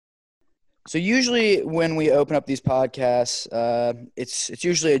So usually when we open up these podcasts, it's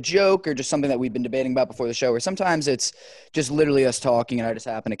usually a joke or just something that we've been debating about before the show, or sometimes it's just literally us talking and I just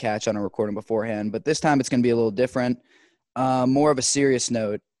happen to catch on a recording beforehand. But this time it's going to be a little different, more of a serious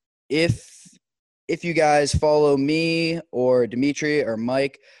note. If if you guys follow me or Dimitri or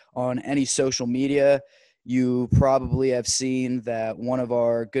Mike on any social media, you probably have seen that one of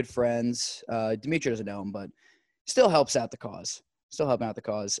our good friends, Dimitri doesn't know him, but still helps out the cause. Still helping out the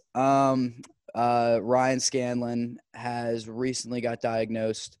cause. Ryan Scanlon has recently got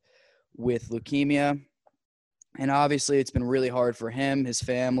diagnosed with leukemia. And obviously, it's been really hard for him, his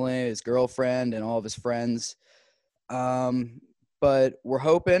family, his girlfriend, and all of his friends. But we're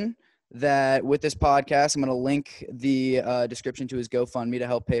hoping that with this podcast, I'm going to link the description to his GoFundMe to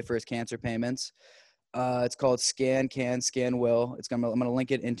help pay for his cancer payments. It's called Scan Can Scan Will. I'm going to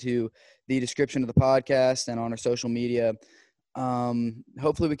link it into the description of the podcast and on our social media.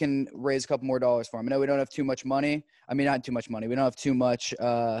 Hopefully we can raise a couple more dollars for him. I know we don't have too much money. I mean, not too much money. We don't have too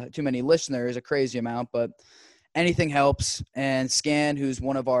many listeners, a crazy amount, but anything helps. And Scan, who's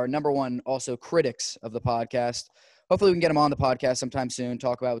one of our number one also critics of the podcast, hopefully we can get him on the podcast sometime soon,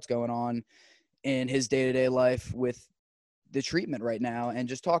 talk about what's going on in his day-to-day life with the treatment right now and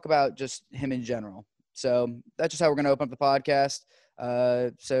just talk about just him in general. So that's just how we're going to open up the podcast.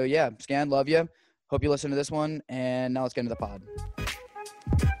 So yeah, Scan, love you. Hope you listen to this one, and now let's get into the pod.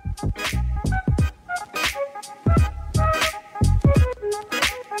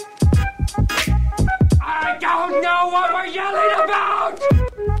 I don't know what we're yelling about!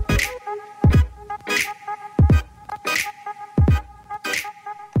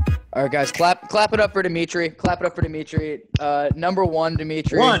 All right, guys, clap it up for Dimitri. Clap it up for Dimitri. Number one,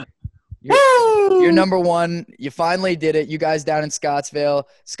 Dimitri. One. You're number one. You finally did it. You guys down in Scottsdale,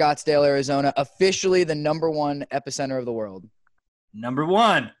 Arizona, officially the number one epicenter of the world. Number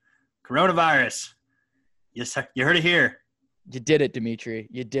one, coronavirus. Yes, you heard it here. You did it, Dimitri.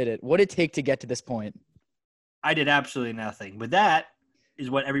 You did it. What did it take to get to this point? I did absolutely nothing. But that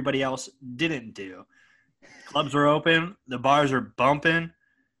is what everybody else didn't do. Clubs were open. The bars were bumping.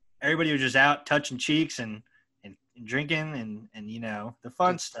 Everybody was just out touching cheeks and drinking and you know, the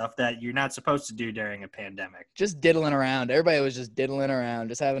fun stuff that you're not supposed to do during a pandemic. Just diddling around. Everybody was just diddling around,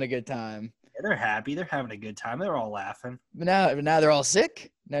 just having a good time. Yeah, they're happy. They're having a good time. They're all laughing. But now they're all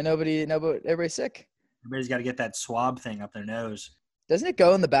sick. Now everybody's sick. Everybody's got to get that swab thing up their nose. Doesn't it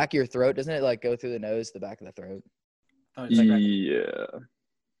go in the back of your throat? Doesn't it like go through the nose, the back of the throat? Oh, it's like Yeah.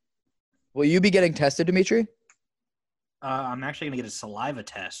 Will you be getting tested, Dimitri? I'm actually going to get a saliva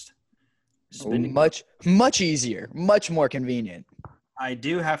test. Much easier, much more convenient. I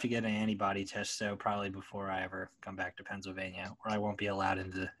do have to get an antibody test, though, probably before I ever come back to Pennsylvania, or I won't be allowed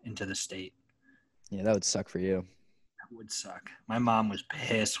into the state. Yeah, that would suck for you. That would suck. My mom was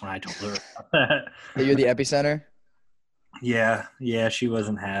pissed when I told her about that. That you're the epicenter? Yeah, she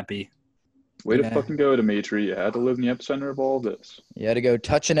wasn't happy. Way to fucking go, Dimitri. You had to live in the epicenter of all this. You had to go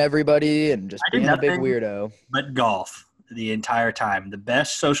touching everybody and just being a big weirdo. But golf the entire time. The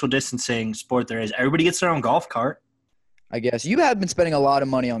best social distancing sport there is. Everybody gets their own golf cart. I guess. You have been spending a lot of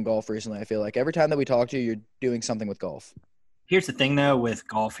money on golf recently, I feel like. Every time that we talk to you, you're doing something with golf. Here's the thing, though, with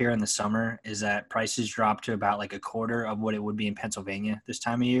golf here in the summer is that prices drop to about like a quarter of what it would be in Pennsylvania this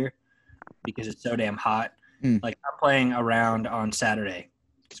time of year because it's so damn hot. Like I'm playing around on Saturday.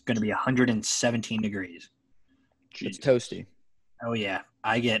 It's going to be 117 degrees. Jeez. It's toasty. Oh, yeah.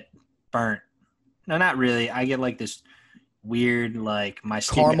 I get burnt. No, not really. I get like this weird, like my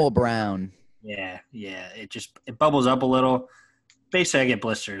skin. Caramel brown. Yeah. It bubbles up a little. Basically, I get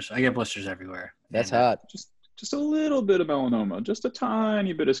blisters. I get blisters everywhere. That's hot. Just a little bit of melanoma. Just a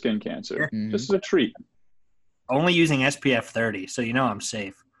tiny bit of skin cancer. Just as a treat. Only using SPF 30, so you know I'm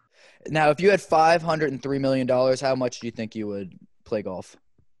safe. Now, if you had $503 million, how much do you think you would play golf?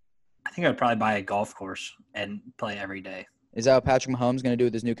 I think I would probably buy a golf course and play every day. Is that what Patrick Mahomes is going to do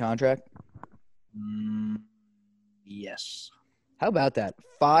with his new contract? Yes. How about that?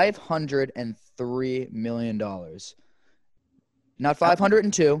 $503 million. Not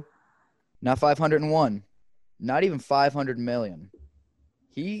 502, not 501, not even 500 million.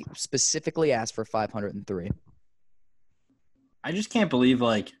 He specifically asked for 503. I just can't believe,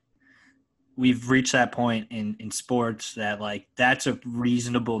 like, we've reached that point in sports that, like, that's a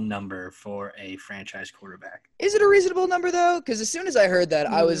reasonable number for a franchise quarterback. Is it a reasonable number, though? Because as soon as I heard that,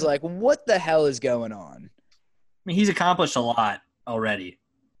 I was like, what the hell is going on? I mean, he's accomplished a lot already.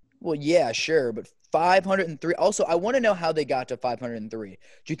 Well, yeah, sure, but 503. Also, I want to know how they got to 503. Do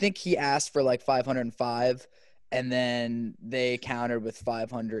you think he asked for, like, 505, and then they countered with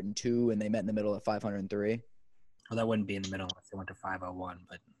 502, and they met in the middle at 503? Well, that wouldn't be in the middle if they went to 501,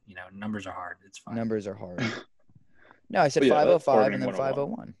 but numbers are hard. It's fine. Numbers are hard. No, I said But yeah, 505 and then 101.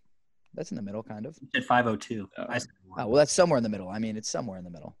 501. That's in the middle, kind of. You said 502. I said Oh, well, that's somewhere in the middle. I mean, it's somewhere in the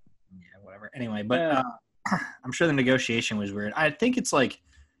middle. yeah, whatever. Anyway, but I'm sure the negotiation was weird. I think it's like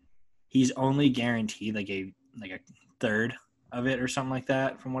he's only guaranteed like a third of it or something like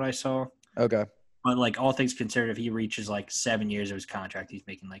that from what I saw. Okay. But like all things considered, if he reaches like 7 years of his contract, he's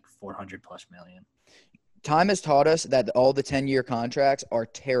making like $400+ million. Time has taught us that all the 10-year contracts are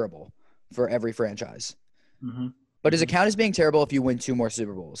terrible for every franchise. Mm-hmm. But does it count as being terrible if you win 2 more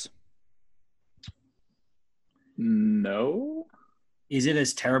Super Bowls? No. Is it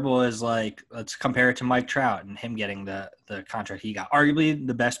as terrible as like let's compare it to Mike Trout and him getting the contract he got? Arguably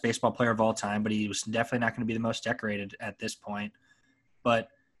the best baseball player of all time, but he was definitely not going to be the most decorated at this point. But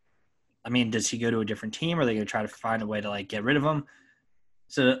I mean, does he go to a different team, or are they going to try to find a way to like get rid of him?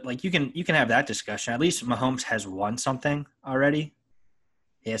 So like you can have that discussion. At least Mahomes has won something already.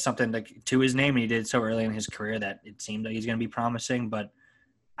 He has something to his name, and he did so early in his career that it seemed like he's going to be promising. But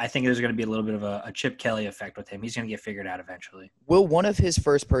I think there's going to be a little bit of a Chip Kelly effect with him. He's going to get figured out eventually. Will one of his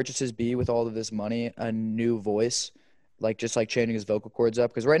first purchases be, with all of this money, a new voice, like just like changing his vocal cords up?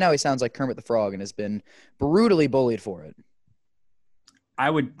 Because right now he sounds like Kermit the Frog and has been brutally bullied for it.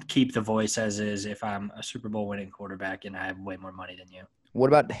 I would keep the voice as is if I'm a Super Bowl winning quarterback and I have way more money than you. What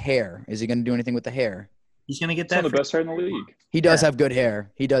about the hair? Is he going to do anything with the hair? He's going to get It's that. one of the best hair in the league. He does have good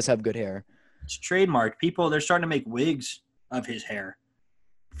hair. He does have good hair. It's trademarked. People, they're starting to make wigs of his hair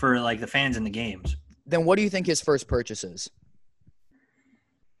for like the fans in the games. Then what do you think his first purchase is?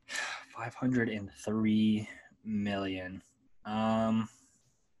 $503 million.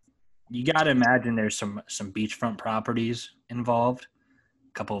 You got to imagine there's some beachfront properties involved,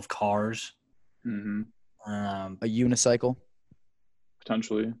 a couple of cars, Mm-hmm. A unicycle?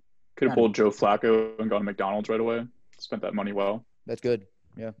 Potentially. Could have pulled Joe Flacco and gone to McDonald's right away. Spent that money well. That's good.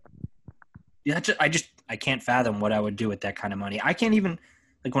 Yeah. Yeah, I can't fathom what I would do with that kind of money. I can't even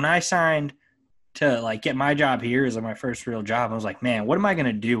like when I signed to like get my job here is like my first real job. I was like, man, what am I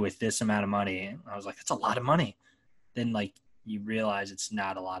gonna do with this amount of money? And I was like, that's a lot of money. Then like you realize it's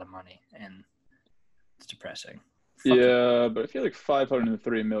not a lot of money, and it's depressing. Yeah, but I feel like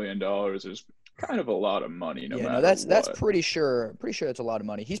 $503 million is kind of a lot of money. That's pretty sure. Pretty sure that's a lot of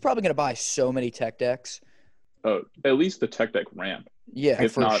money. He's probably gonna buy so many tech decks. Oh, at least the tech deck ramp. Yeah,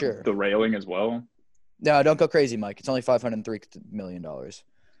 if for not sure. The railing as well. No, don't go crazy, Mike. It's only $503 million.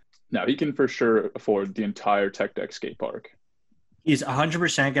 No, he can for sure afford the entire tech deck skate park. He's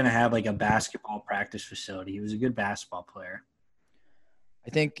 100% going to have like a basketball practice facility. He was a good basketball player. I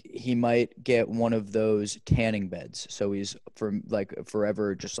think he might get one of those tanning beds, so he's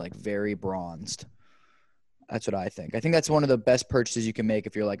forever just like very bronzed. That's what I think. I think that's one of the best purchases you can make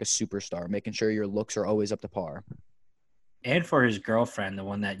if you're like a superstar, making sure your looks are always up to par. And for his girlfriend, the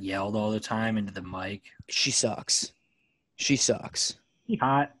one that yelled all the time into the mic. She sucks. She sucks. She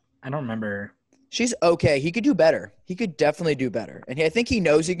hot? I don't remember. She's okay. He could do better. He could definitely do better. And I think he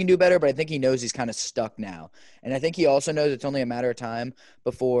knows he can do better, but I think he knows he's kind of stuck now. And I think he also knows it's only a matter of time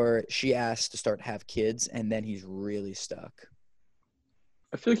before she asks to start have kids, and then he's really stuck.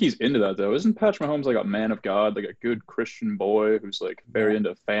 I feel like he's into that, though. Isn't Patrick Mahomes like a man of God, like a good Christian boy who's like very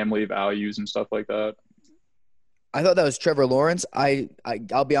into family values and stuff like that? I thought that was Trevor Lawrence.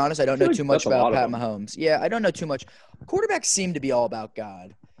 I'll be honest, I don't know too much about Pat Mahomes. Yeah, I don't know too much. Quarterbacks seem to be all about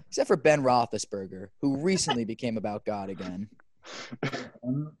God, except for Ben Roethlisberger, who recently became about God again.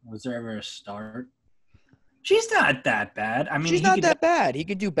 Was there ever a start? She's not that bad. I mean, she's not that bad. He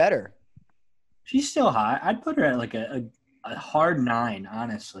could do better. She's still high. I'd put her at like a hard 9,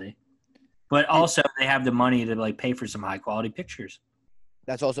 honestly. But also, they have the money to like pay for some high quality pictures.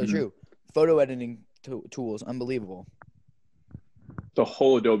 That's also true. Photo editing tools, unbelievable. The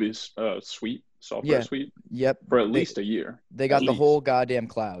whole Adobe suite, software suite. Yep. For at least a year. They got the whole goddamn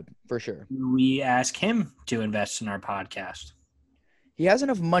cloud, for sure. We ask him to invest in our podcast. He has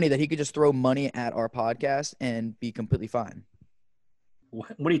enough money that he could just throw money at our podcast and be completely fine.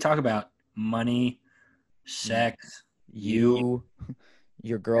 What do you talk about? Money, sex, your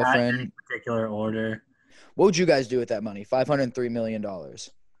girlfriend. Not in particular order. What would you guys do with that money? $503 million.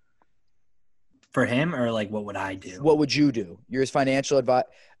 For him, or like what would I do? What would you do? You're his financial advisor.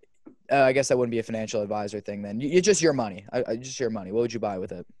 I guess that wouldn't be a financial advisor thing then. It's just your money. Just your money. What would you buy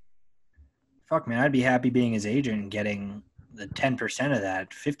with it? Fuck, man. I'd be happy being his agent and getting the 10% of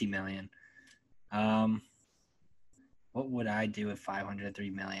that, $50 million. What would I do with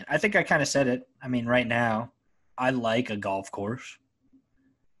 $503 million? I think I kind of said it. I mean, right now, I like a golf course.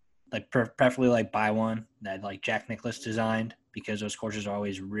 Like, preferably like buy one that like Jack Nicklaus designed, because those courses are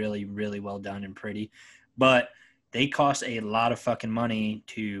always really, really well done and pretty. But they cost a lot of fucking money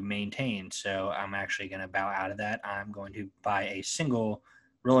to maintain. So I'm actually going to bow out of that. I'm going to buy a single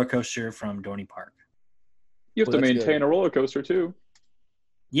roller coaster from Dorney Park. You have Well, to that's maintain good. a roller coaster too.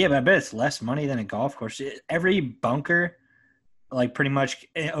 Yeah, but I bet it's less money than a golf course. Every bunker, like pretty much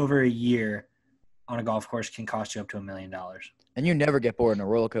over a year on a golf course, can cost you up to $1 million. And you never get bored in a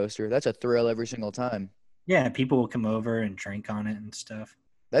roller coaster. That's a thrill every single time. Yeah, people will come over and drink on it and stuff.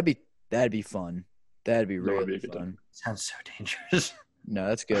 That'd be fun. That'd be That would be really a good fun. time. Sounds so dangerous. No,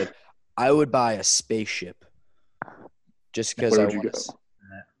 that's good. I would buy a spaceship just because Where I would you want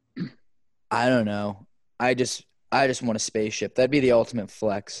go? to. I don't know. I just want a spaceship. That'd be the ultimate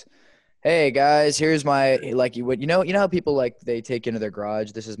flex. Hey guys, here's my like you know how people like they take into their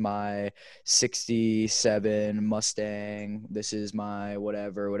garage. This is my '67 Mustang. This is my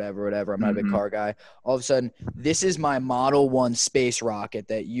whatever. I'm not a big Mhm. car guy. All of a sudden, this is my Model 1 space rocket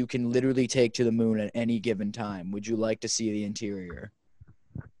that you can literally take to the moon at any given time. Would you like to see the interior?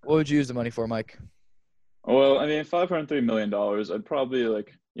 What would you use the money for, Mike? Well, I mean, $503 million, I'd probably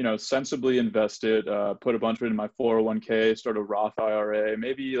sensibly invest it, put a bunch of it in my 401k, start a Roth IRA,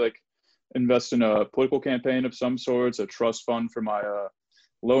 maybe invest in a political campaign of some sorts, a trust fund for my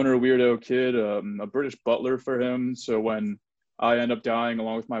loner weirdo kid, a British butler for him. So when I end up dying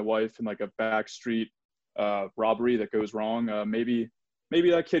along with my wife in like a backstreet robbery that goes wrong, maybe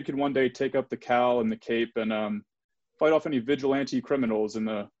that kid could one day take up the cowl and the cape and fight off any vigilante criminals in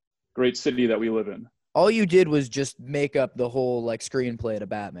the great city that we live in. All you did was just make up the whole like screenplay to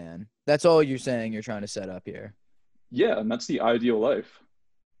Batman. That's all you're saying you're trying to set up here. Yeah, and that's the ideal life.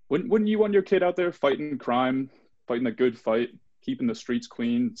 Wouldn't you want your kid out there fighting crime, fighting a good fight, keeping the streets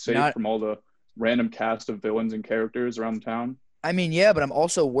clean, safe from all the random cast of villains and characters around town? I mean, yeah, but I'm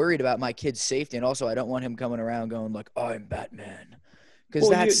also worried about my kid's safety, and also I don't want him coming around going like, "I'm Batman," because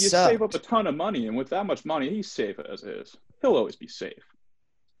Well, that you save up a sucked. ton of money, and with that much money, he's safe as is. He'll always be safe.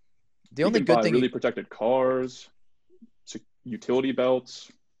 The You only can good buy thing, really protected cars, utility belts,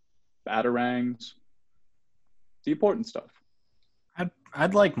 batarangs, the important stuff.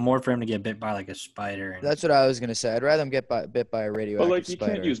 I'd like more for him to get bit by like a spider. that's what I was gonna say. I'd rather him get bit by a But radioactive you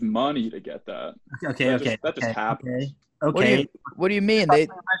spider. can't use money to get that. Okay. That just happens. Okay. What do you mean? Might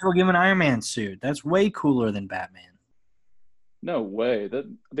as well give him an Iron Man suit. That's way cooler than Batman. No way.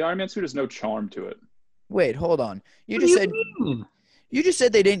 The Iron Man suit has no charm to it. Wait, hold on. You What just do said mean? you just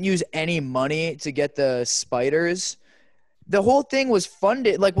said they didn't use any money to get the spiders. The whole thing was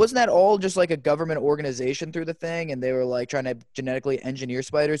funded. Like, wasn't that all just like a government organization through the thing? And they were like trying to genetically engineer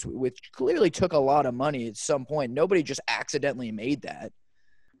spiders, which clearly took a lot of money at some point. Nobody just accidentally made that.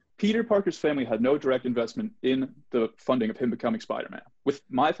 Peter Parker's family had no direct investment in the funding of him becoming Spider-Man. With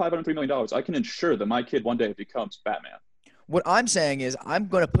my $503 million, I can ensure that my kid one day becomes Batman. What I'm saying is I'm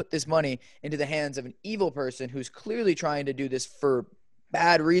going to put this money into the hands of an evil person who's clearly trying to do this for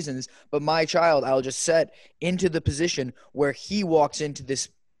bad reasons, but my child I'll just set into the position where he walks into this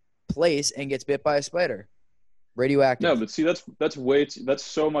place and gets bit by a spider. Radioactive. No, but see, that's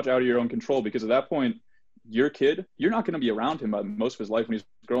so much out of your own control, because at that point, your kid, you're not going to be around him by most of his life when he's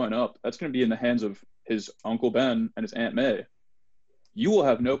growing up. That's going to be in the hands of his Uncle Ben and his Aunt May. You will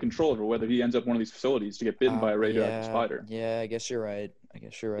have no control over whether he ends up in one of these facilities to get bitten by a radioactive spider. Yeah, I guess you're right.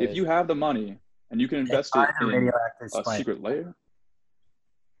 If you have the money and you can invest it in a secret layer.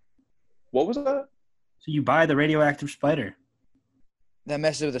 What was that? So you buy the radioactive spider. That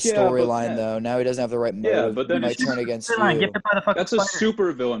messes with the storyline, though. Now he doesn't have the right motive. Yeah, but then he might turn against you. Get bit by the fucking That's spider. a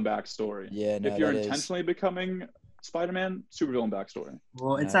super villain backstory. Yeah, no, if you're that intentionally becoming Spider-Man, super villain backstory.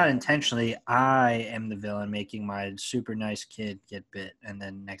 Well, it's not intentionally. I am the villain making my super nice kid get bit, and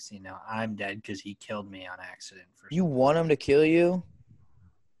then next thing you know, I'm dead because he killed me on accident. You want him to kill you?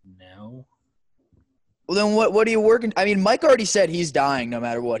 No. Well, then what are you working? I mean, Mike already said he's dying no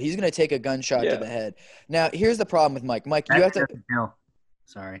matter what. He's going to take a gunshot to the head. Now, here's the problem with Mike. Mike, you have to – No.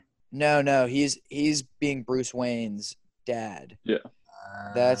 Sorry. No, he's being Bruce Wayne's dad. Yeah.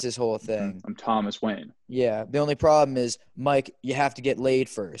 That's his whole thing. I'm Thomas Wayne. Yeah. The only problem is, Mike, you have to get laid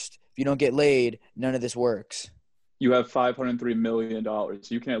first. If you don't get laid, none of this works. You have $503 million.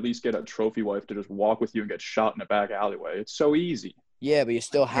 You can at least get a trophy wife to just walk with you and get shot in a back alleyway. It's so easy. Yeah, but you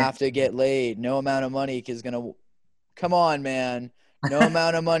still have to get laid. No amount of money is going to – come on, man. No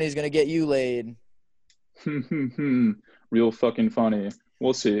amount of money is going to get you laid. Real fucking funny.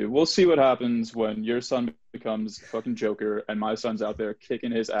 We'll see. We'll see what happens when your son becomes fucking Joker and my son's out there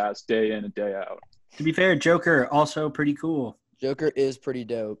kicking his ass day in and day out. To be fair, Joker also pretty cool. Joker is pretty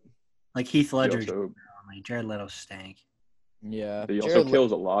dope. Like Heath Ledger. Like Jared Leto stank. Yeah. He also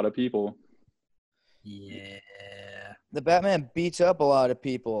kills a lot of people. Yeah. The Batman beats up a lot of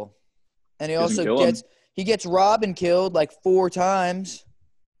people. And he also gets He gets Robin killed like 4 times.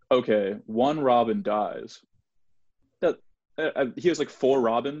 Okay, one Robin dies. That he has like 4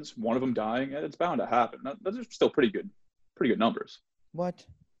 Robins, one of them dying. It's bound to happen. Those are still pretty good numbers. What?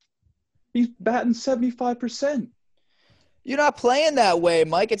 He's batting 75%. You're not playing that way,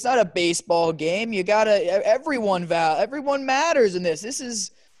 Mike. It's not a baseball game. You gotta. Everyone matters in this.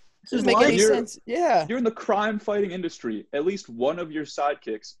 This doesn't make any sense. Yeah. You're in the crime-fighting industry. At least one of your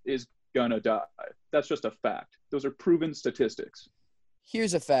sidekicks is gonna die. That's just a fact. Those are proven statistics.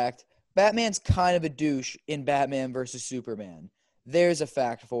 Here's a fact. Batman's kind of a douche in Batman versus Superman. There's a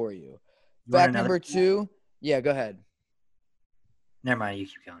fact for you. Fact number 2. Yeah, go ahead. Never mind. You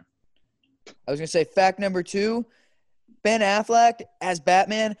keep going. I was going to say fact number 2. Ben Affleck as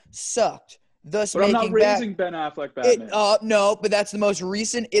Batman sucked. Thus But I'm making not raising Ben Affleck Batman. No, but that's the most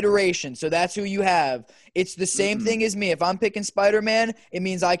recent iteration. So that's who you have. It's the same thing as me. If I'm picking Spider-Man, it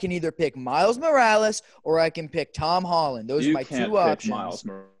means I can either pick Miles Morales or I can pick Tom Holland. Those are my 2 options. Miles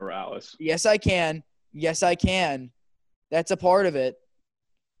Morales. Yes, I can. That's a part of it.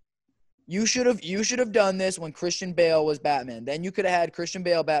 You should have done this when Christian Bale was Batman. Then you could have had Christian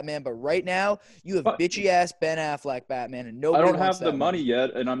Bale Batman, but right now you have bitchy ass Ben Affleck Batman, and nobody. I don't have the money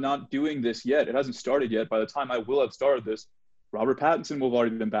yet, and I'm not doing this yet. It hasn't started yet. By the time I will have started this, Robert Pattinson will have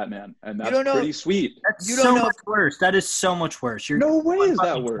already been Batman, and that's pretty sweet. That's so much worse. That is so much worse. No way is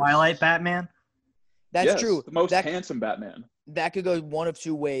that worse. Twilight Batman. That's true. The most handsome Batman. That could go one of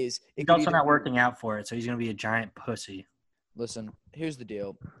 2 ways. He's also not working out for it, so he's going to be a giant pussy. Listen, here's the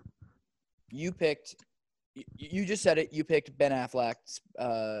deal. You just said it. You picked Ben Affleck's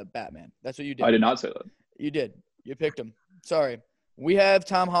Batman. That's what you did. I did not say that. You did. You picked him. Sorry. We have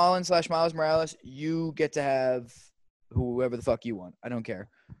Tom Holland / Miles Morales. You get to have whoever the fuck you want. I don't care.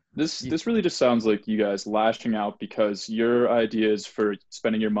 This really just sounds like you guys lashing out because your ideas for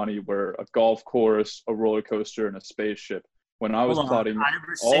spending your money were a golf course, a roller coaster, and a spaceship. When I was plotting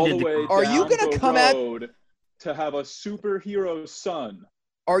all the way down the road to have a superhero son.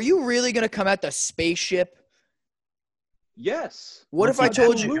 Are you really going to come at the spaceship? Yes. What if I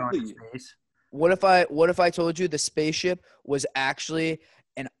told you? Absolutely. What if I told you the spaceship was actually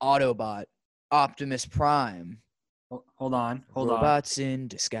an Autobot, Optimus Prime? Hold on. Robots in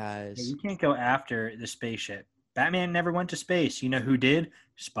disguise. You can't go after the spaceship. Batman never went to space. You know who did?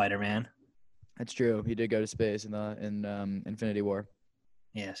 Spider-Man. That's true. He did go to space in Infinity War.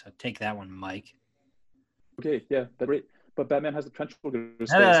 Yeah, so take that one, Mike. Okay, yeah, that's great. But Batman has the potential to go to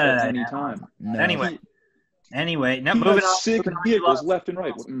space at any time. No. Anyway, now he moving has on. Sick vehicles left and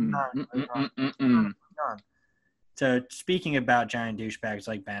right. So speaking about giant douchebags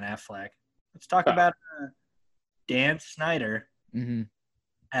like Ben Affleck, let's talk about Dan Snyder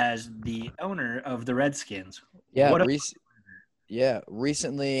as the owner of the Redskins. Yeah,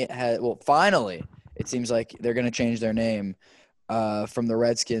 recently finally, it seems like they're going to change their name from the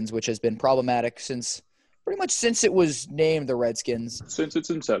Redskins, which has been problematic pretty much since it was named the Redskins. Since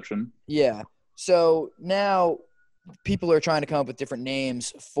its inception. Yeah. So now people are trying to come up with different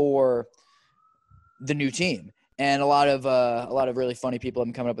names for the new team. And a lot of really funny people have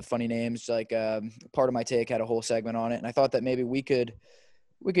been coming up with funny names. Like Part of My Take had a whole segment on it. And I thought that maybe we could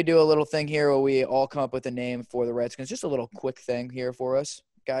do a little thing here where we all come up with a name for the Redskins. Just a little quick thing here for us.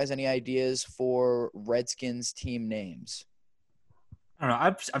 Guys, any ideas for Redskins team names? I don't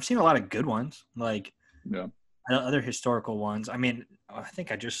know. I've seen a lot of good ones. Like – yeah. Other historical ones. I mean, I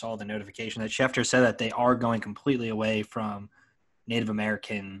think I just saw the notification that Schefter said that they are going completely away from Native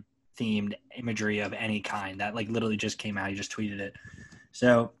American themed imagery of any kind. That literally just came out. He just tweeted it.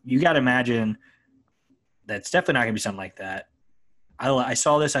 So you got to imagine that's definitely not going to be something like that. I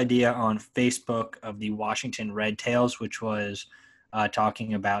saw this idea on Facebook of the Washington Red Tails, which was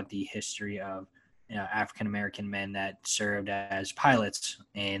talking about the history of African American men that served as pilots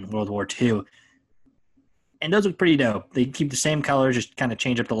in World War II. And those look pretty dope. They keep the same colors, just kind of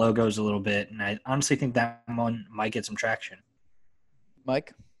change up the logos a little bit. And I honestly think that one might get some traction.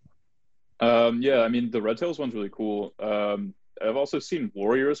 Mike? Yeah, I mean, the Red Tails one's really cool. I've also seen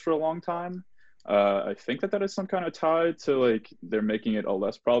Warriors for a long time. I think that is some kind of tie to, they're making it a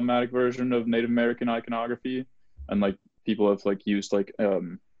less problematic version of Native American iconography. And, people have, used,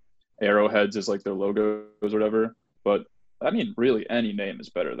 arrowheads as, their logos or whatever. But, I mean, really, any name is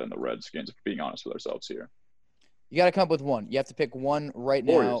better than the Redskins, if we're being honest with ourselves here. You got to come up with one. You have to pick one right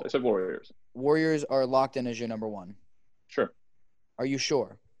now. Warriors. I said Warriors. Warriors are locked in as your number one. Sure. Are you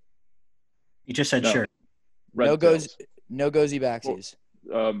sure? You just said sure. No gozy backsies.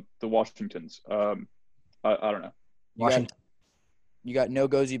 The Washingtons. I don't know. Washington. You got no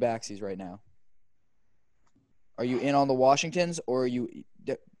gozy backsies right now. Are you in on the Washingtons, or are you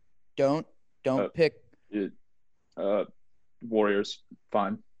don't pick? It, Warriors,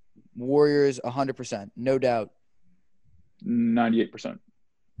 fine. Warriors, 100%. No doubt. 98%.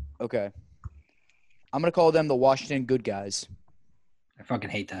 Okay. I'm going to call them the Washington Good Guys. I fucking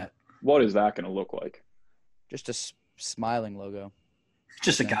hate that. What is that going to look like? Just a smiling logo.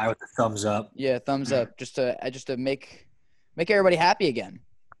 Just a guy with a thumbs up. Yeah, thumbs up. Just to make everybody happy again.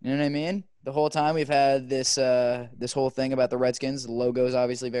 You know what I mean? The whole time we've had this whole thing about the Redskins. The logo is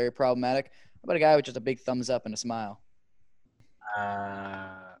obviously very problematic. How about a guy with just a big thumbs up and a smile?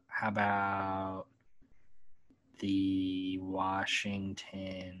 How about the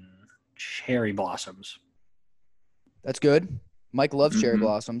Washington Cherry Blossoms? That's good. Mike loves cherry Mhm.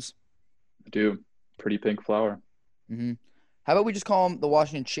 blossoms. I do. Pretty pink flower. Mm-hmm. How about we just call them the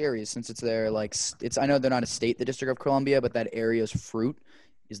Washington Cherries, since it's their it's. I know they're not a state, the District of Columbia, but that area's fruit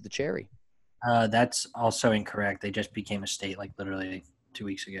is the cherry. That's also incorrect. They just became a state like literally 2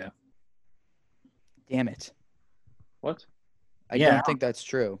 weeks ago. Damn it! What? I Yeah. don't think that's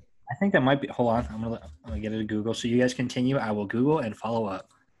true. I think that might be. Hold on, I'm gonna get it to Google. So you guys continue. I will Google and follow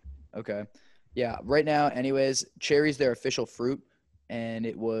up. Okay. Yeah. Right now, anyways, cherry's their official fruit, and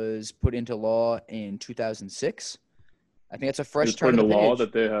it was put into law in 2006. I think it's a fresh It's turn put of into the law page.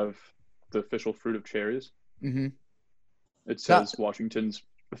 that they have the official fruit of cherries. Mm-hmm. It says Washington's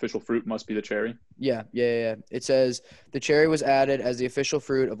official fruit must be the cherry. Yeah. It says the cherry was added as the official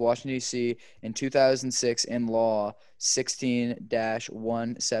fruit of Washington, D.C. in 2006 in Law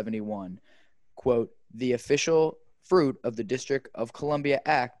 16-171. Quote, the official fruit of the District of Columbia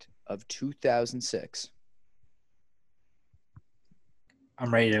Act of 2006.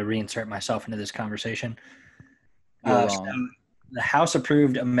 I'm ready to reinsert myself into this conversation. You're wrong. So the House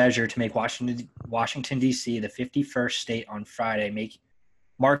approved a measure to make Washington, D.C. the 51st state on Friday,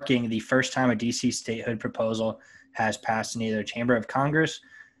 marking the first time a D.C. statehood proposal has passed in either chamber of Congress.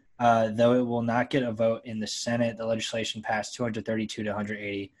 Though it will not get a vote in the Senate, the legislation passed 232 to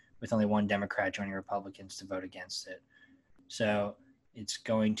 180, with only one Democrat joining Republicans to vote against it. So it's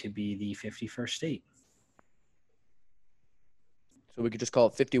going to be the 51st state. So we could just call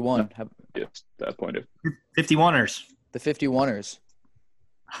it 51. Yes, that point of 51ers. The 51ers.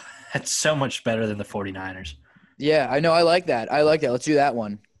 That's so much better than the 49ers. Yeah, I know. I like that. Let's do that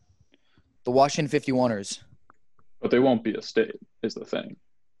one. The Washington 51ers. But they won't be a state, is the thing.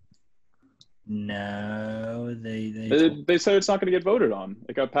 No, They said it's not going to get voted on.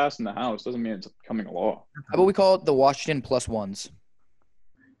 It got passed in the House. Doesn't mean it's becoming a law. How about we call it the Washington plus ones?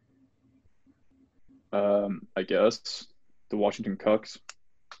 I guess the Washington Cucks.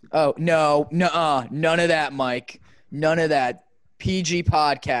 Oh, no. Nuh-uh. None of that, Mike. None of that. PG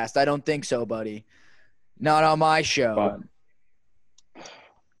podcast. I don't think so, buddy. Not on my show. Fine.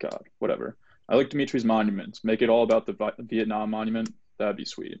 God, whatever. I like Dimitri's monument. Make it all about the Vietnam monument. That'd be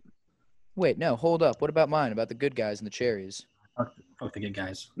sweet. Wait, no. Hold up. What about mine? About the good guys and the cherries? Fuck the good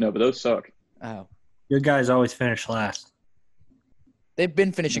guys. No, but those suck. Oh. Good guys always finish last. They've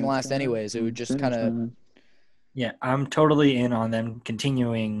been finishing last anyways. It would just kind of – Yeah, I'm totally in on them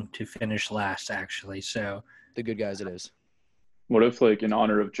continuing to finish last, actually. So the good guys it is. What if, like, in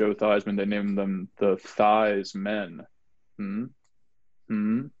honor of Joe Theismann, they named them the Thighs Men?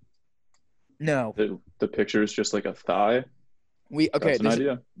 No. The picture is just like a thigh. That's an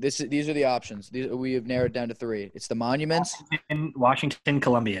idea. These are the options. We have narrowed down to 3. It's the monuments. Washington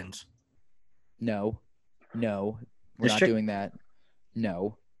Columbians. No. We're District? not doing that.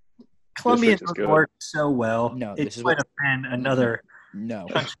 No. Columbians District is good. work so well. No, It this is might what- have been another. No.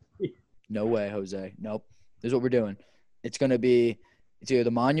 No way, Jose. Nope. This is what we're doing. It's going to be – it's either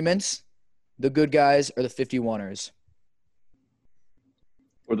the monuments, the good guys, or the 51ers.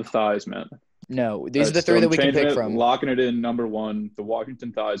 Or the Thighs Men. No. These are the Alright, 3 so that I'm we can changing pick it, from. Locking it in number 1, the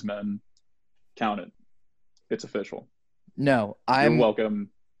Washington Thighs Men. Count it. It's official. No. You're welcome,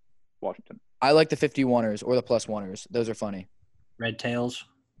 Washington. I like the 51ers or the plus oneers. Those are funny. Red Tails.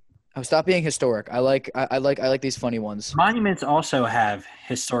 Oh, stop being historic. I like these funny ones. Monuments also have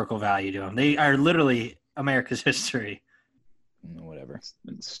historical value to them. They are literally America's history. Whatever.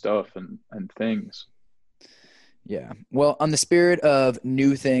 And stuff and things. Yeah. Well, on the spirit of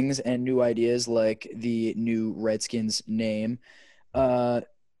new things and new ideas, like the new Redskins name, how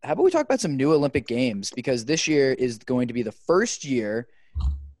about we talk about some new Olympic Games? Because this year is going to be the first year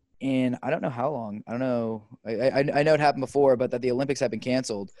in I don't know how long. I don't know. I know it happened before, but that the Olympics have been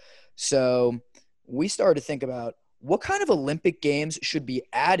canceled. So we started to think about what kind of Olympic Games should be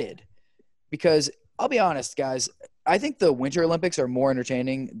added. Because I'll be honest, guys, I think the Winter Olympics are more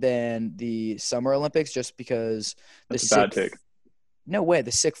entertaining than the Summer Olympics just because That's a bad take. No way.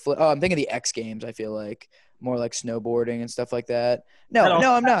 The sick flip. Oh, I'm thinking the X Games, I feel like. more like snowboarding and stuff like that. That No, also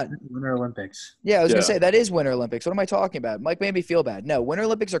I'm not. happens in Winter Olympics. Yeah, I was gonna Yeah. say that is Winter Olympics. What am I talking about? Mike made me feel bad. No, Winter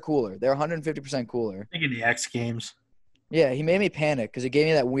Olympics are cooler. They're 150% cooler. I think in the X Games. Yeah, he made me panic because he gave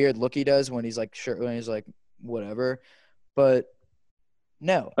me that weird look he does when he's like, sure, when he's like, whatever. But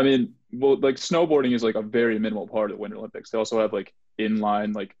no, I mean, well, like snowboarding is like a very minimal part of the Winter Olympics. They also have like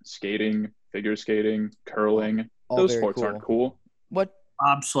inline, like skating, figure skating, curling. all Those very sports cool. aren't cool. What?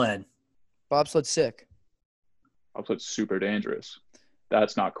 Bobsled. Bobsled's sick. Also, it's super dangerous.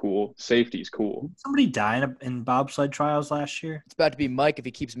 That's not cool. Safety's cool. Did somebody die in bobsled trials last year? It's about to be Mike if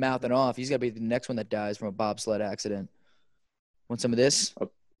he keeps mouthing off. He's got to be the next one that dies from a bobsled accident. Want some of this?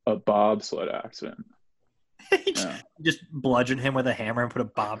 A bobsled accident. Yeah. Just bludgeoned him with a hammer and put a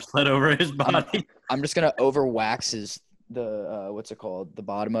bobsled over his body. I'm just gonna over wax what's it called? The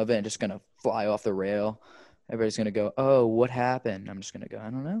bottom of it, and just gonna fly off the rail. Everybody's gonna go, "Oh, what happened?" I'm just gonna go, "I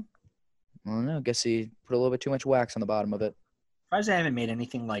don't know. Guess he put a little bit too much wax on the bottom of it." Surprised I haven't made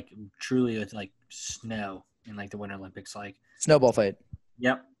anything like truly with like snow in like the Winter Olympics. Like, Snowball fight.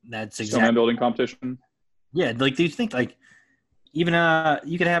 yep, that's Snowman exactly. building competition. Yeah, like do you think like even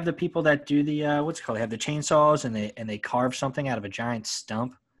you could have the people that do the what's it called? They have the chainsaws and they carve something out of a giant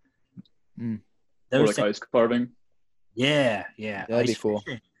stump. Mm. Or Those like things, ice carving. yeah. That'd be Ice cool.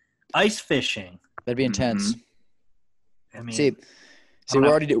 fishing. Ice fishing. That'd be intense. I mean, See, don't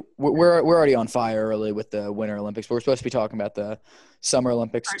know. we're already on fire early with the Winter Olympics, but we're supposed to be talking about the Summer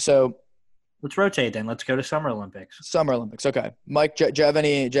Olympics. So let's rotate then. Let's go to Summer Olympics. Summer Olympics, okay. Mike, do you have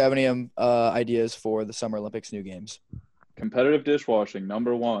any ideas for the Summer Olympics new games? Competitive dishwashing,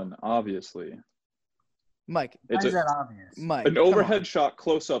 number one, obviously. Mike, Why It's is that obvious? Mike, an come on. overhead shot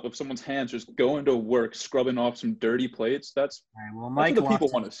close up of someone's hands just going to work, scrubbing off some dirty plates. That's All right, well, what Mike the people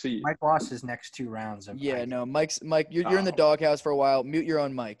lost want his, to see. Mike lost his next 2 rounds of Yeah, Mike. no, Mike, you're in the doghouse for a while. Mute your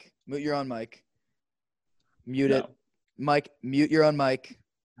own mic. Mute your own mic. Mute it. No. Mike, mute your own mic.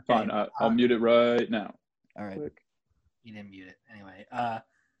 Okay, Fine, I'll mute it right now. All right. Click. you didn't mute it. Anyway, I'm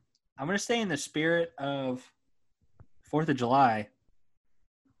gonna stay in the spirit of 4th of July.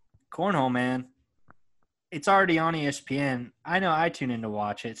 Cornhole, man. It's already on ESPN. I know I tune in to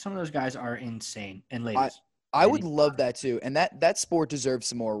watch it. Some of those guys are insane. And ladies. I would love that too. And that sport deserves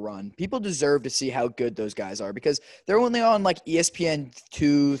some more run. People deserve to see how good those guys are because they're only on like ESPN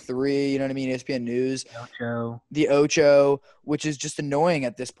 2, 3, you know what I mean? ESPN News, the Ocho, which is just annoying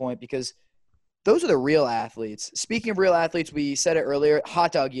at this point because those are the real athletes. Speaking of real athletes, we said it earlier,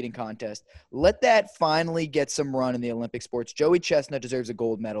 hot dog eating contest. Let that finally get some run in the Olympic sports. Joey Chestnut deserves a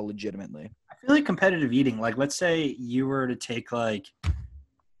gold medal legitimately. I feel like competitive eating, like let's say you were to take like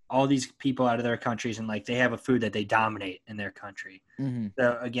all these people out of their countries and like they have a food that they dominate in their country. Mm-hmm.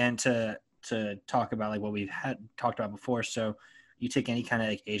 So again, to talk about like what we've had talked about before. So you take any kind of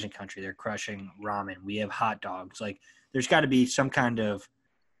like Asian country, they're crushing ramen. We have hot dogs. Like there's got to be some kind of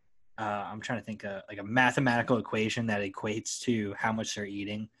I'm trying to think like a mathematical equation that equates to how much they're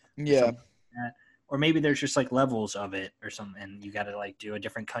eating. Yeah. Like that. Or maybe there's just like levels of it or something, and you got to like do a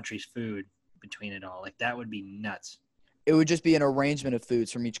different country's food between it all. Like that would be nuts. It would just be an arrangement of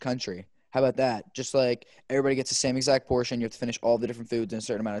foods from each country. How about that? Just like everybody gets the same exact portion. You have to finish all the different foods in a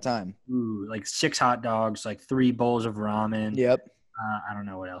certain amount of time. Ooh, like 6 hot dogs, like 3 bowls of ramen. Yep. I don't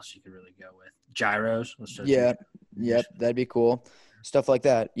know what else you could really go with. Gyros. Let's just Yeah. Yep. That'd be cool. Stuff like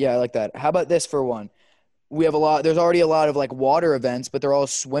that. Yeah, I like that. How about this for one? We have there's already a lot of like water events, but they're all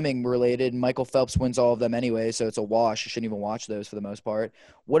swimming related. Michael Phelps wins all of them anyway, so it's a wash. You shouldn't even watch those for the most part.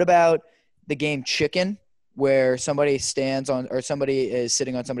 What about the game chicken, where somebody is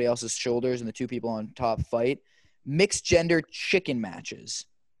sitting on somebody else's shoulders and the 2 people on top fight? Mixed gender chicken matches.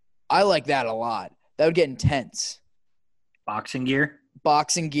 I like that a lot. That would get intense. Boxing gear.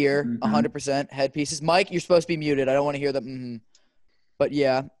 100% headpieces. Mike, you're supposed to be muted. I don't want to hear the But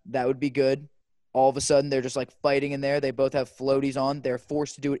yeah, that would be good. All of a sudden, they're just like fighting in there. They both have floaties on. They're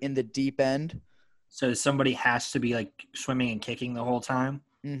forced to do it in the deep end. So somebody has to be like swimming and kicking the whole time.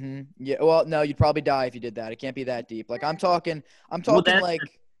 Mm-hmm. Yeah. Well, no, you'd probably die if you did that. It can't be that deep. Like I'm talking like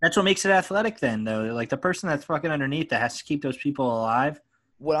That's what makes it athletic then, though. Like the person that's fucking underneath that has to keep those people alive.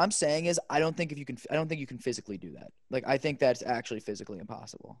 what I'm saying is I don't think you can physically do that. Like I think that's actually physically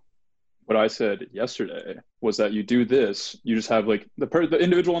impossible. What I said yesterday was that you do this, you just have like the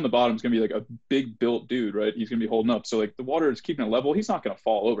individual on the bottom is going to be like a big built dude, right? He's going to be holding up. So like the water is keeping it level. He's not going to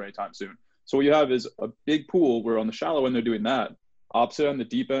fall over anytime soon. So what you have is a big pool where on the shallow end, they're doing that. Opposite on the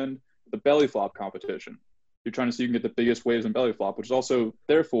deep end, the belly flop competition. You're trying to see you can get the biggest waves in belly flop, which is also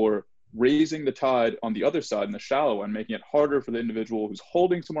therefore raising the tide on the other side in the shallow end, making it harder for the individual who's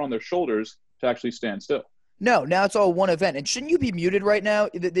holding someone on their shoulders to actually stand still. No, now it's all one event. And shouldn't you be muted right now?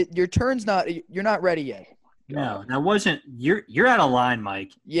 Your turn's not – you're not ready yet. No, that wasn't. You're out of line,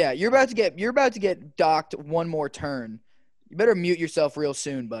 Mike. Yeah, you're about to get docked one more turn. You better mute yourself real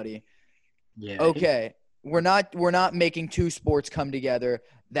soon, buddy. Yeah. Okay. We're not making two sports come together.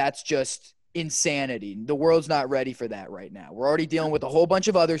 That's just insanity. The world's not ready for that right now. We're already dealing with a whole bunch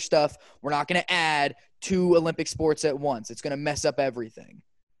of other stuff. We're not going to add two Olympic sports at once. It's going to mess up everything.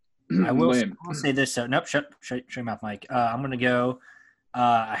 I will say this. So, nope, shut your mouth, Mike. I'm going to go.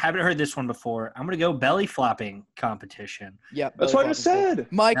 I haven't heard this one before. I'm going to go belly flopping competition. Yep. That's what I just said.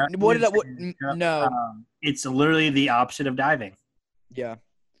 Mike, No, no. It's literally the opposite of diving. Yeah.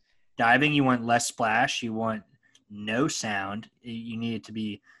 Diving, you want less splash. You want no sound. You need it to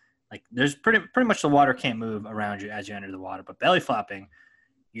be like there's pretty much the water can't move around you as you enter the water. But belly flopping,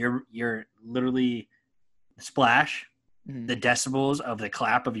 you're literally splash, the decibels of the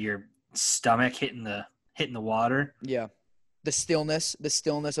clap of your stomach hitting the water. Yeah. The stillness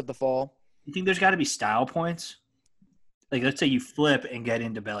of the fall. You think there's got to be style points? Like, let's say you flip and get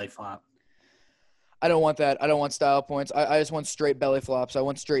into belly flop. I don't want that. I don't want style points. I just want straight belly flops. I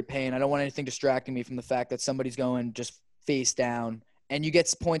want straight pain. I don't want anything distracting me from the fact that somebody's going just face down. And you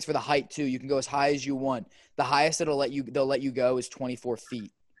get points for the height too. You can go as high as you want. The highest they'll let you go is 24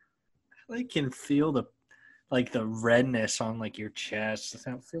 feet. I can feel the redness on like your chest.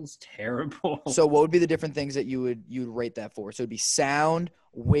 That feels terrible. So what would be the different things that you'd rate that for? So it'd be sound,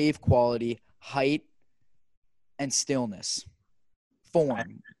 wave quality, height, and stillness.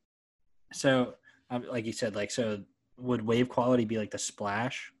 Form. So, like you said, so would wave quality be like the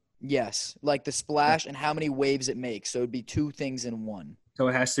splash? Yes, like the splash and how many waves it makes. So it'd be two things in one. So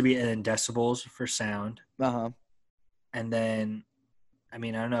it has to be in decibels for sound. Uh-huh. And then, I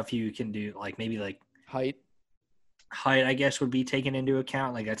don't know if you can do maybe height. Height, I guess, would be taken into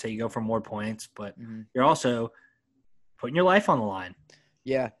account. Like, that's how you go for more points, but you're also putting your life on the line.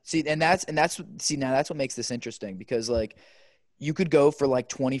 Yeah. Now that's what makes this interesting because you could go for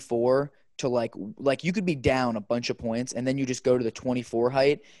 24 to you could be down a bunch of points and then you just go to the 24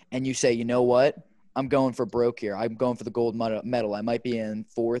 height and you say, you know what? I'm going for broke here. I'm going for the gold medal. I might be in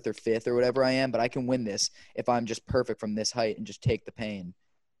 4th or 5th or whatever I am, but I can win this if I'm just perfect from this height and just take the pain.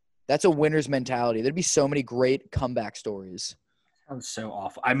 That's a winner's mentality. There'd be so many great comeback stories. Sounds so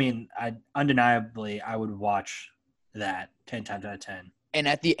awful. Undeniably, I would watch that 10 times out of 10. And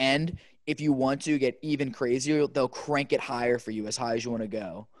at the end, if you want to get even crazier, they'll crank it higher for you as high as you want to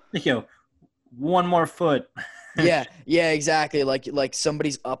go. One more foot. Yeah, exactly. Like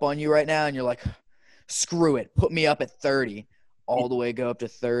somebody's up on you right now and you're like, screw it. Put me up at 30. All the way go up to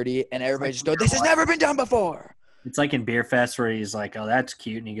 30. And everybody just go, this has never been done before. It's like in Beer Fest where he's like, oh, that's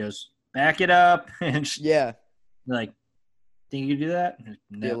cute. And he goes, back it up. And yeah. Like, think you could do that?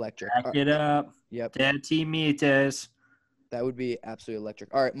 No, be electric. Back it up. Yep. 30 meters. That would be absolutely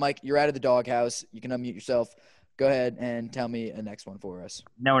electric. All right, Mike, you're out of the doghouse. You can unmute yourself. Go ahead and tell me a next one for us.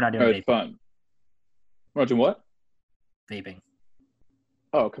 No, we're not doing vaping. Fun. We're not doing what? Vaping.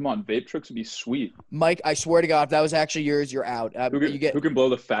 Oh, come on. Vape tricks would be sweet. Mike, I swear to God, if that was actually yours, you're out. Who can blow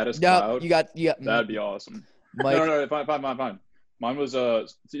the fattest cloud? You got. That'd be awesome. Mike, no, fine. Mine was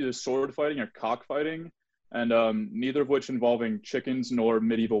it's either sword fighting or cockfighting, and neither of which involving chickens nor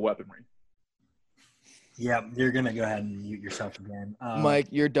medieval weaponry. Yeah, you're gonna go ahead and mute yourself again. Mike,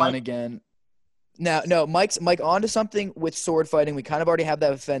 you're done again. Now, no, Mike, on to something with sword fighting. We kind of already have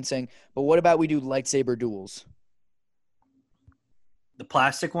that with fencing, but what about we do lightsaber duels? The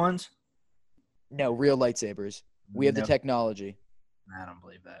plastic ones? No, real lightsabers. We have the technology. I don't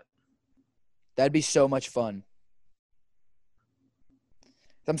believe that. That'd be so much fun.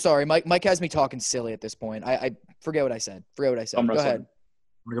 I'm sorry, Mike has me talking silly at this point. I forget what I said. Go ahead.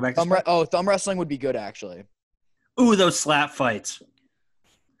 Go back to thumb wrestling would be good, actually. Ooh, those slap fights.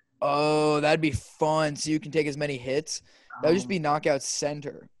 Oh, that'd be fun. So you can take as many hits. That would just be knockout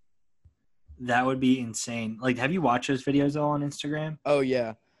center. That would be insane. Have you watched those videos all on Instagram? Oh,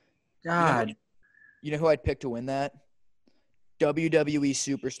 yeah. God. You know who I'd pick to win that? WWE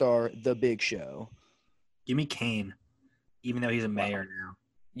superstar The Big Show. Give me Kane, even though he's a mayor now.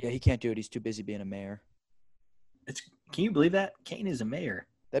 Yeah, he can't do it. He's too busy being a mayor. Can you believe that? Kane is a mayor.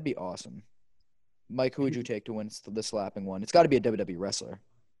 That'd be awesome. Mike, who would you take to win the slapping one? It's got to be a WWE wrestler.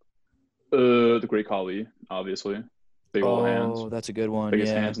 The Great Khali, obviously. Big old hands. Oh, that's a good one.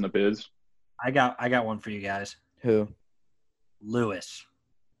 Biggest hands in the biz. I got one for you guys. Who? Lewis.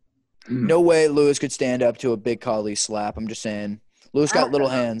 No way Lewis could stand up to a big Khali slap. I'm just saying. Lewis got little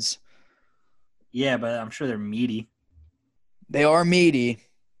hands. Yeah, but I'm sure they're meaty. They are meaty.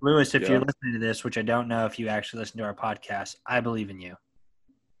 Lewis, if you're listening to this, which I don't know if you actually listen to our podcast, I believe in you.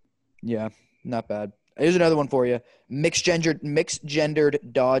 Yeah, not bad. Here's another one for you. Mixed-gendered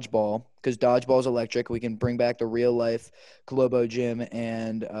dodgeball, because dodgeball is electric. We can bring back the real-life Colombo Gym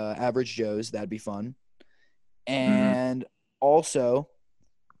and Average Joe's. That'd be fun. And also,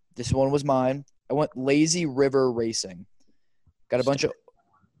 this one was mine. I went lazy river racing. Got a bunch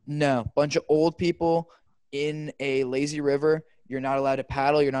of old people in a lazy river. You're not allowed to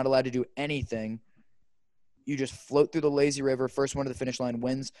paddle. You're not allowed to do anything. You just float through the lazy river. First one to the finish line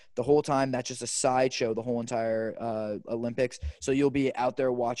wins. The whole time, that's just a sideshow, the whole entire Olympics. So you'll be out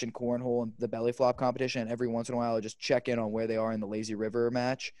there watching cornhole and the belly flop competition, and every once in a while, I'll just check in on where they are in the lazy river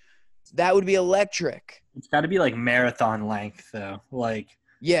match. That would be electric. It's got to be like marathon length, though. Like,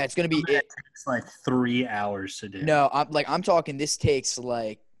 yeah, it's gonna be. It takes like 3 hours to do. No, I'm talking. This takes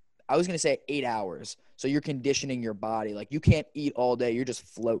I was gonna say 8 hours. So you're conditioning your body. Like, you can't eat all day. You're just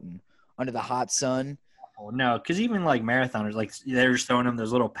floating under the hot sun. Oh, no, because even like marathoners, like they're just throwing them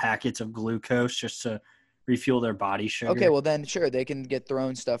those little packets of glucose just to refuel their body sugar. Okay, well then sure, they can get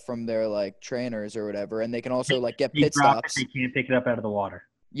thrown stuff from their like trainers or whatever, and they can also like get pit stops. They can't pick it up out of the water.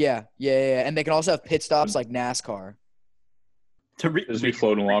 Yeah, and they can also have pit stops like NASCAR. Just be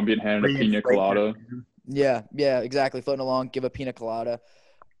floating along, being handed a pina colada. Yeah, exactly. Floating along, give a pina colada.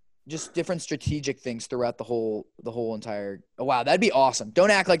 Just different strategic things throughout the whole entire. Oh, wow, that'd be awesome. Don't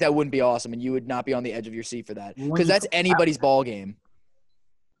act like that wouldn't be awesome, and you would not be on the edge of your seat for that, because that's anybody's ball game.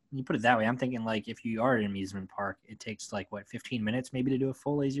 You put it that way. I'm thinking like if you are at an amusement park, it takes like 15 minutes maybe to do a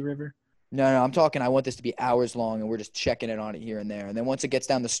full lazy river. No, I'm talking. I want this to be hours long, and we're just checking in on it here and there. And then once it gets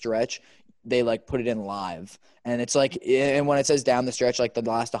down the stretch, they like put it in live, and it's like, and when it says down the stretch, like the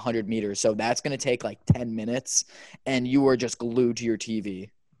last 100 meters, so that's gonna take like 10 minutes, and you are just glued to your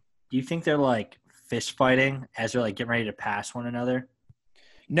TV. Do you think they're like fist fighting as they're like getting ready to pass one another?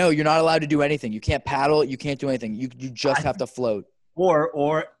 No, you're not allowed to do anything. You can't paddle. You can't do anything. You just have to float.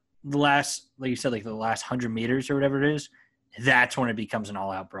 Or the last, like you said, like the last 100 meters or whatever it is, that's when it becomes an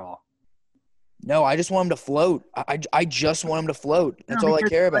all-out brawl. No, I just want them to float. I just want them to float. That's all I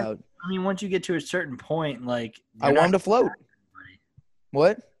care about. I mean, once you get to a certain point, like I want them to float.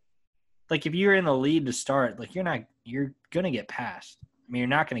 What? Like if you're in the lead to start, like you're gonna get passed. I mean, you're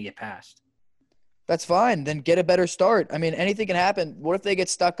not gonna get passed. That's fine. Then get a better start. I mean, anything can happen. What if they get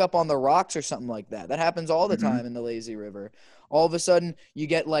stuck up on the rocks or something like that? That happens all the time in the lazy river. All of a sudden, you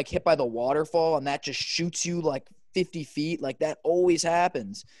get like hit by the waterfall, and that just shoots you like 50 feet. Like that always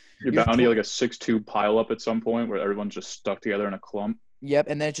happens. You're bound to get like a 6'2" pile up at some point where everyone's just stuck together in a clump. Yep,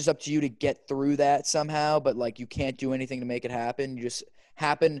 and then it's just up to you to get through that somehow, but like you can't do anything to make it happen. You just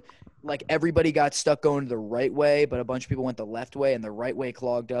happen like everybody got stuck going the right way, but a bunch of people went the left way, and the right way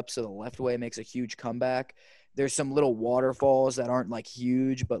clogged up, so the left way makes a huge comeback. There's some little waterfalls that aren't like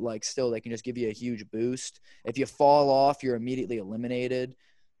huge, but like still they can just give you a huge boost. If you fall off, you're immediately eliminated.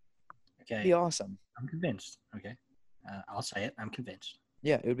 Okay. It'd be awesome. I'm convinced. Okay. I'll say it. I'm convinced.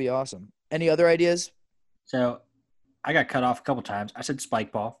 Yeah, it would be awesome. Any other ideas? So I got cut off a couple times. I said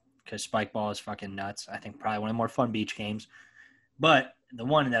spike ball because spike ball is fucking nuts. I think probably one of the more fun beach games. But the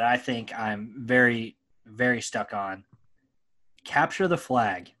one that I think I'm very, very stuck on, capture the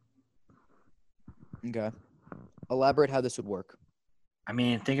flag. Okay. Elaborate how this would work. I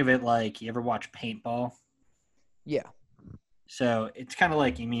mean, think of it like you ever watch paintball? Yeah. So it's kind of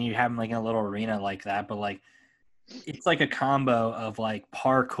like, you have them like in a little arena like that, but like it's like a combo of like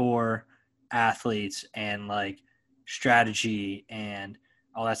parkour athletes and like strategy and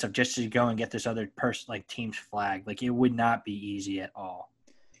all that stuff just to go and get this other person, like team's flag. Like it would not be easy at all.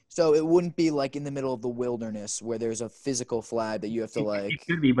 So it wouldn't be like in the middle of the wilderness where there's a physical flag that you have to like. It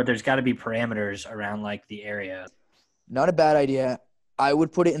could be, but there's got to be parameters around like the area. Not a bad idea. I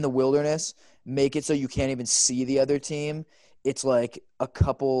would put it in the wilderness, make it so you can't even see the other team. It's like a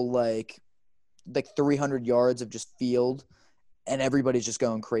couple like 300 yards of just field, and everybody's just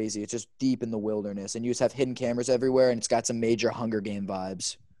going crazy. It's just deep in the wilderness, and you just have hidden cameras everywhere, and it's got some major Hunger Game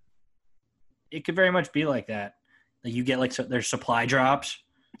vibes. It could very much be like that. Like you get like there's supply drops.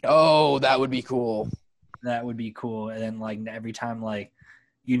 Oh, that would be cool. That would be cool. And then like every time like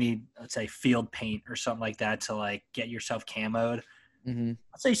you need, let's say, field paint or something like that to like get yourself camoed. Mm-hmm.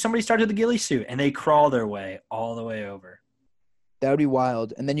 Let's say somebody started the ghillie suit and they crawl their way all the way over. That would be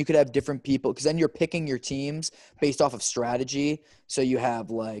wild. And then you could have different people, because then you're picking your teams based off of strategy. So you have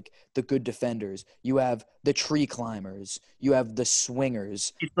like the good defenders, you have the tree climbers, you have the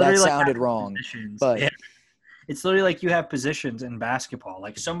swingers. That sounded wrong, but yeah. It's literally like you have positions in basketball.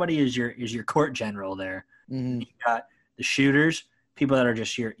 Like somebody is your court general there. Mm-hmm. You got the shooters, people that are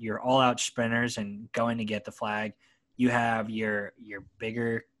just your all-out sprinters and going to get the flag. You have your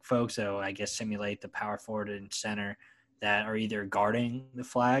bigger folks that will, I guess, simulate the power forward and center that are either guarding the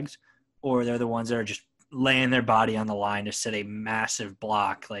flags or they're the ones that are just laying their body on the line to set a massive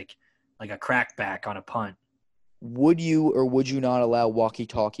block, like a crackback on a punt. Would you or would you not allow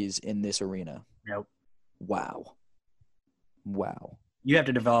walkie-talkies in this arena? Nope. Wow. You have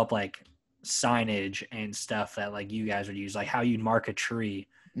to develop like signage and stuff that like you guys would use, like how you'd mark a tree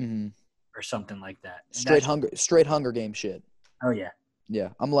or something like that. Straight Hunger Game shit. Oh yeah. Yeah,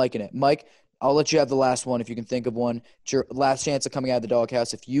 I'm liking it. Mike, I'll let you have the last one if you can think of one. It's your last chance of coming out of the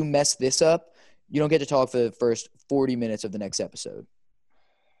doghouse. If you mess this up, you don't get to talk for the first 40 minutes of the next episode.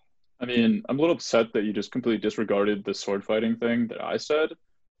 I mean, I'm a little upset that you just completely disregarded the sword fighting thing that I said,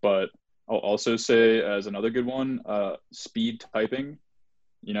 but I'll also say as another good one, speed typing.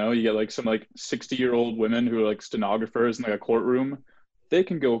 You know, you get like some like 60-year-old women who are like stenographers in like a courtroom. They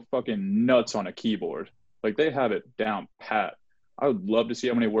can go fucking nuts on a keyboard. Like they have it down pat. I would love to see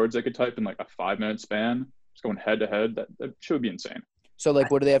how many words they could type in like a 5-minute span. Just going head to head. That should be insane. So like,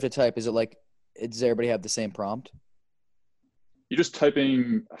 what do they have to type? Is it like, does everybody have the same prompt? You're just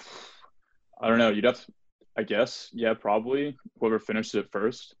typing, I don't know. You'd have to, I guess, yeah, probably. Whoever finishes it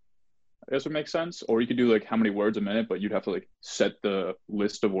first, I guess would make sense. Or you could do like how many words a minute, but you'd have to like set the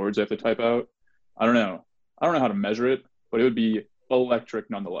list of words they have to type out. I don't know. I don't know how to measure it, but it would be electric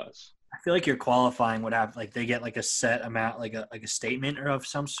nonetheless. I feel like your qualifying would have like they get like a set amount, like a statement or of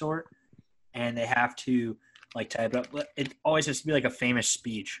some sort, and they have to like type up. It always has to be like a famous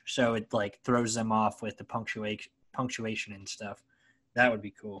speech, so it like throws them off with the punctuation and stuff. That would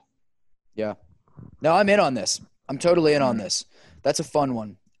be cool. Yeah. No, I'm in on this. I'm totally in on this. That's a fun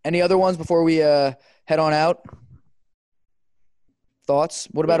one. Any other ones before we head on out? Thoughts?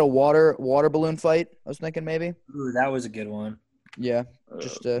 What about a water balloon fight? I was thinking maybe. Ooh, that was a good one. Yeah,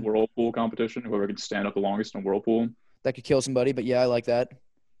 just whirlpool competition. Whoever could stand up the longest in a whirlpool. That could kill somebody, but yeah, I like that.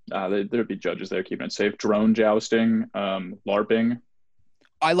 There'd be judges there keeping it safe. Drone jousting, LARPing.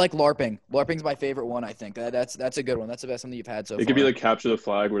 I like LARPing. LARPing's my favorite one. I think that's a good one. That's the best one that you've had so far. It could be like capture the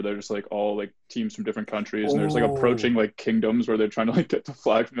flag, where they're just like all like teams from different countries, and there's like approaching like kingdoms where they're trying to like get the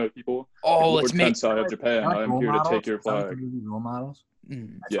flag from other people. Oh, like, let's make side of Japan. I'm here to take your flag. Role models.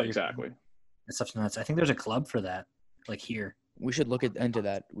 Yeah, exactly. That stuff's nuts. I think there's a club for that, like here. We should look into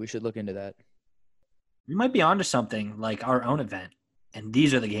that. We might be onto something like our own event, and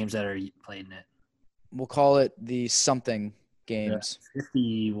these are the games that are played in it. We'll call it the something games.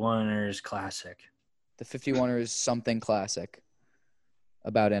 The 51ers Classic. The 51ers something classic.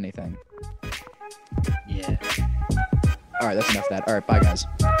 About anything. Yeah. All right, that's enough of that. All right, bye, guys.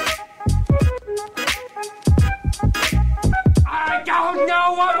 I don't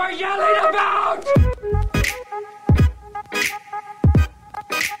know what we're yelling about!